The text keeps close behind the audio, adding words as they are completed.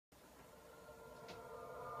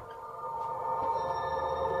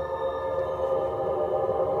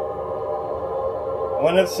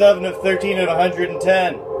1 of 7 of 13 of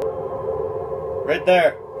 110. Right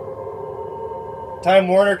there. Time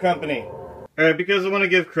Warner Company. Alright, because I want to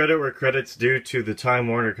give credit where credit's due to the Time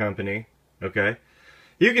Warner Company, okay?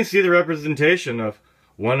 You can see the representation of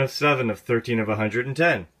 1 of 7 of 13 of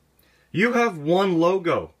 110. You have one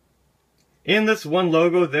logo. In this one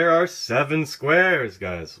logo, there are 7 squares,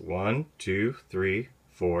 guys. 1, 2, 3,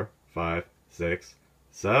 4, 5, 6,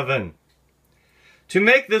 7. To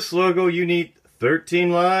make this logo, you need 13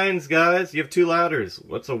 lines, guys. You have 2 ladders.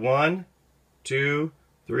 What's a 1, 2,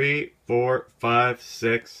 3, 4, 5,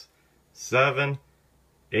 6, 7,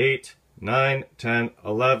 8, 9, 10,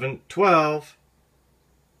 11, 12,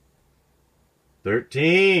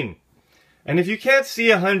 13. And if you can't see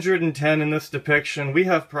 110 in this depiction, we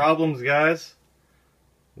have problems, guys.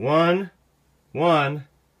 1, 1,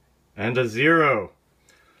 and a 0.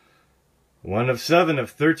 1 of 7 of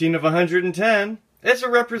 13 of 110 is a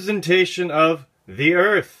representation of the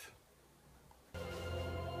Earth.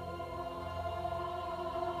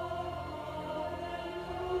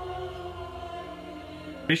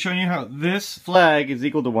 I'm showing you how this flag is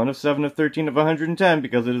equal to 1 of 7 of 13 of 110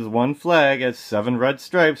 because it is one flag, has 7 red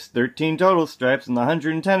stripes, 13 total stripes, and the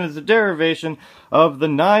 110 is a derivation of the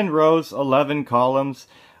 9 rows, 11 columns,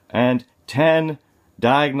 and 10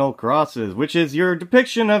 diagonal crosses, which is your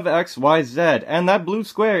depiction of X, Y, Z. And that blue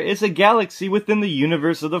square is a galaxy within the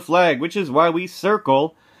universe of the flag, which is why we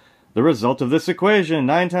circle the result of this equation.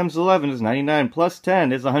 9 times 11 is 99, plus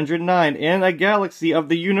 10 is 109, in a galaxy of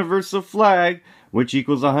the universe of flag, which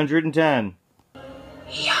equals 110.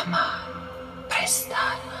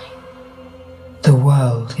 The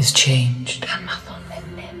world is changed.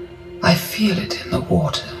 I feel it in the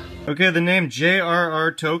water. Okay, the name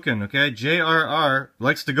JRR token, okay? JRR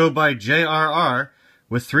likes to go by JRR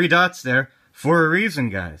with 3 dots there for a reason,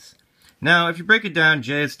 guys. Now, if you break it down,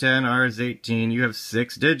 J is 10, R is 18, you have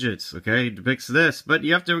 6 digits, okay? It depicts this, but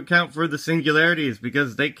you have to account for the singularities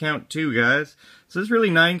because they count too, guys. So there's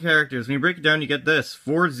really 9 characters. When you break it down, you get this.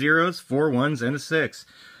 4 zeros, 4 ones, and a 6.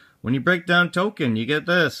 When you break down token, you get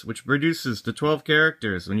this, which reduces to 12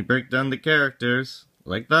 characters. When you break down the characters,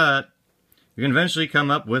 like that, you can eventually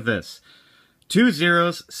come up with this. 2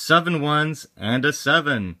 zeros, 7 ones, and a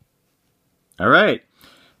 7. Alright.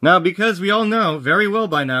 Now, because we all know very well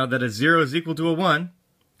by now that a 0 is equal to a 1,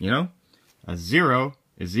 you know, a 0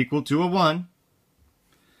 is equal to a 1,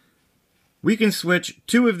 we can switch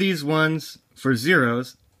 2 of these ones for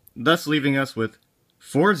zeros, thus leaving us with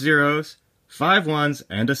 4 zeros, 5 ones,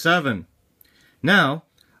 and a 7. Now,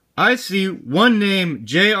 I see one name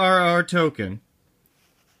JRR token.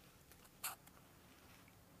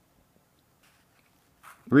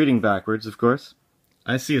 Reading backwards, of course.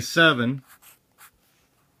 I see a 7.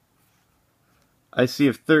 I see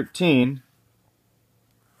a 13.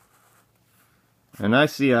 And I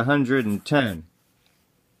see 110.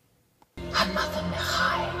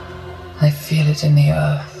 I feel it in the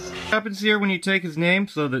earth. What happens here when you take his name,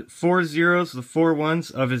 so that 4 zeros, the 4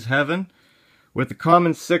 ones of his heaven, with the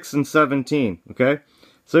common 6 and 17, okay?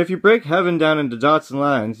 So if you break heaven down into dots and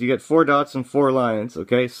lines, you get 4 dots and 4 lines,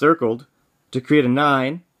 okay, circled, to create a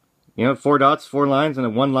 9. You know, 4 dots, 4 lines, and a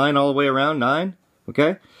 1 line all the way around, 9,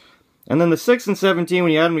 okay? And then the 6 and 17,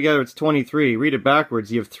 when you add them together, it's 23. Read it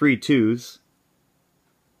backwards, you have 3 2s.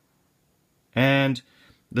 And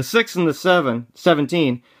the 6 and the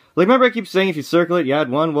 17, like, remember I keep saying if you circle it, you add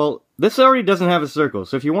 1? Well, this already doesn't have a circle,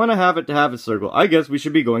 so if you want to have it to have a circle, I guess we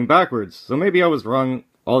should be going backwards. So maybe I was wrong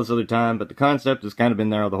all this other time, but the concept has kind of been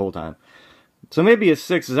there the whole time. So maybe a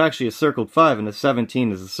 6 is actually a circled 5, and a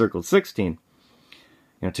 17 is a circled 16.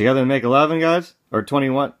 You know, together make 11, guys? Or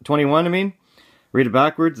 21, I mean. Read it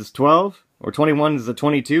backwards, it's 12. Or 21 is a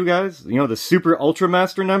 22, guys. You know, the super ultra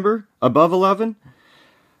master number above 11.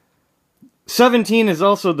 17 is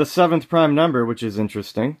also the 7th prime number, which is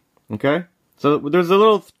interesting. Okay? So there's a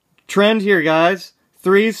little trend here, guys.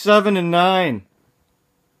 3, 7, and 9.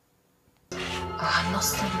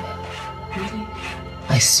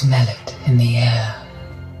 I smell it in the air.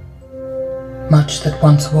 Much that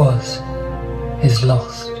once was is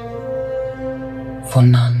lost. For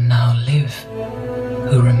none now live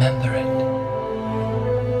who remember it.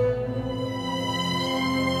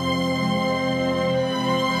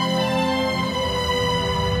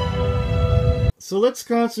 So let's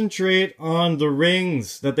concentrate on the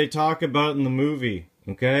rings that they talk about in the movie,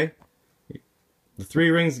 okay? The 3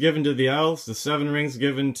 rings given to the elves, the 7 rings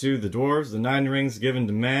given to the dwarves, the 9 rings given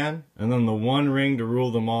to man, and then the 1 ring to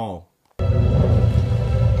rule them all.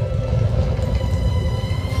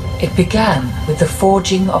 It began with the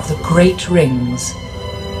forging of the great rings.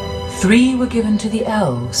 3 were given to the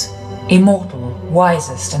elves, immortal,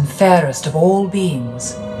 wisest, and fairest of all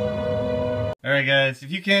beings. Alright guys,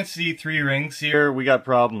 if you can't see 3 rings here, we got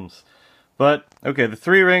problems. But, okay, the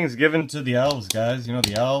 3 rings given to the elves, guys. You know,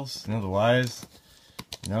 the elves, you know, the wise,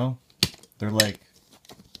 you know? They're like,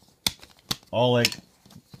 all like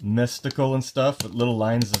mystical and stuff, with little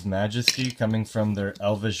lines of majesty coming from their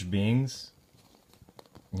elvish beings.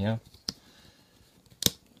 Yeah.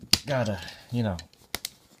 Gotta, you know.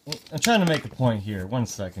 I'm trying to make a point here. 1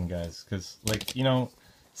 second, guys. Because, like, you know,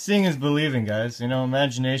 seeing is believing, guys. You know,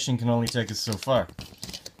 imagination can only take us so far.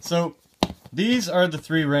 So, these are the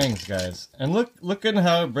 3 rings, guys. And look at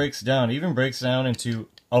how it breaks down. It even breaks down into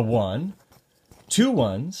a 1, 2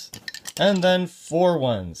 1s, and then 4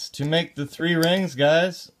 1s. To make the 3 rings,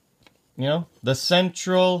 guys, you know, the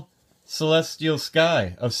central celestial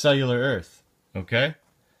sky of cellular Earth. Okay?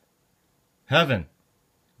 Heaven.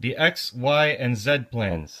 The X, Y, and Z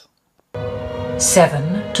planes.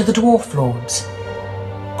 7 to the dwarf lords,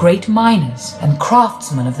 great miners and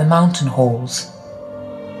craftsmen of the mountain halls.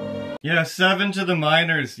 Yeah, 7 to the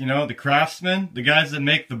miners, you know, the craftsmen, the guys that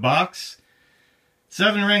make the box.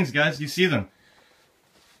 7 rings, guys, you see them.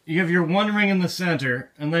 You have your 1 ring in the center,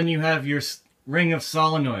 and then you have your ring of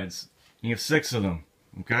solenoids. You have 6 of them,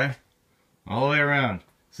 okay? All the way around.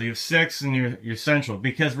 So you have 6 in your central.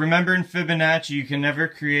 Because remember in Fibonacci, you can never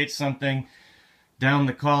create something down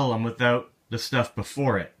the column without the stuff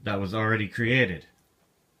before it that was already created.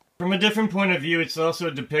 From a different point of view, it's also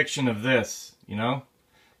a depiction of this, you know?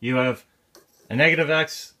 You have a negative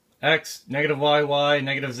X, X, negative Y, Y,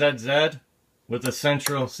 negative Z, Z, with a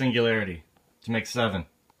central singularity to make 7.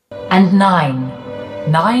 And 9.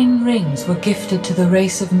 9 rings were gifted to the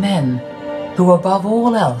race of men, who above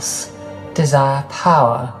all else desire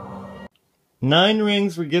power. 9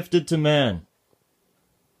 rings were gifted to man.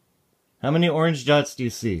 How many orange dots do you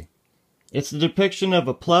see? It's the depiction of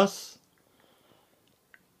a plus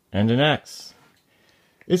and an X.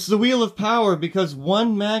 It's the wheel of power because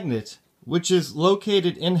one magnet, which is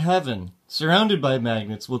located in heaven, surrounded by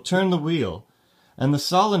magnets, will turn the wheel. And the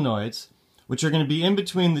solenoids, which are going to be in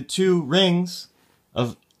between the 2 rings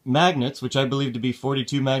of magnets, which I believe to be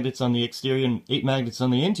 42 magnets on the exterior and 8 magnets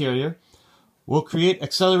on the interior, will create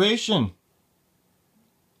acceleration.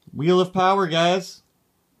 Wheel of power, guys.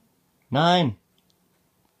 9.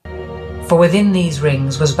 For within these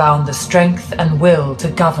rings was bound the strength and will to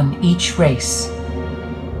govern each race.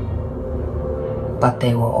 But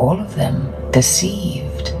they were all of them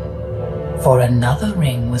deceived, for another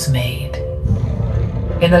ring was made.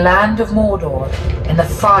 In the land of Mordor, in the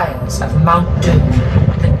fires of Mount Doom,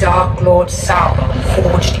 the Dark Lord Sauron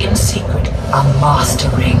forged in secret a master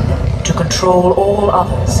ring to control all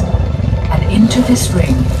others, and into this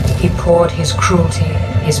ring he poured his cruelty,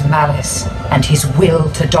 his malice, and his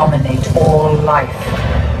will to dominate all life.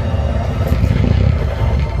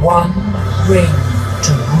 1 ring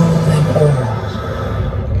to rule them all.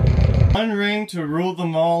 1 ring to rule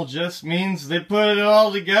them all just means they put it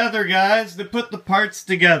all together, guys. They put the parts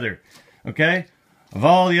together, okay? Of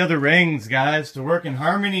all the other rings, guys, to work in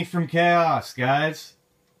harmony from chaos, guys.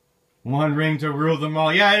 1 ring to rule them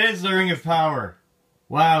all. Yeah, it is the Ring of Power.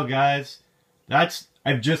 Wow, guys.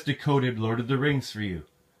 I've just decoded Lord of the Rings for you.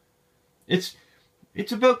 It's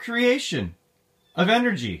about creation of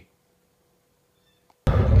energy.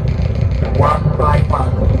 1 by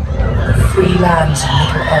 1, the free lands of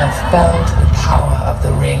Middle-earth fell to the power of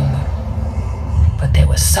the ring. But there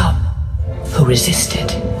were some who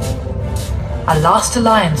resisted. A last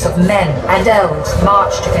alliance of men and elves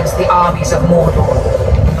marched against the armies of Mordor,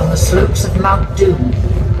 and on the slopes of Mount Doom,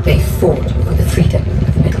 they fought for the freedom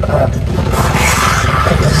of Middle-earth.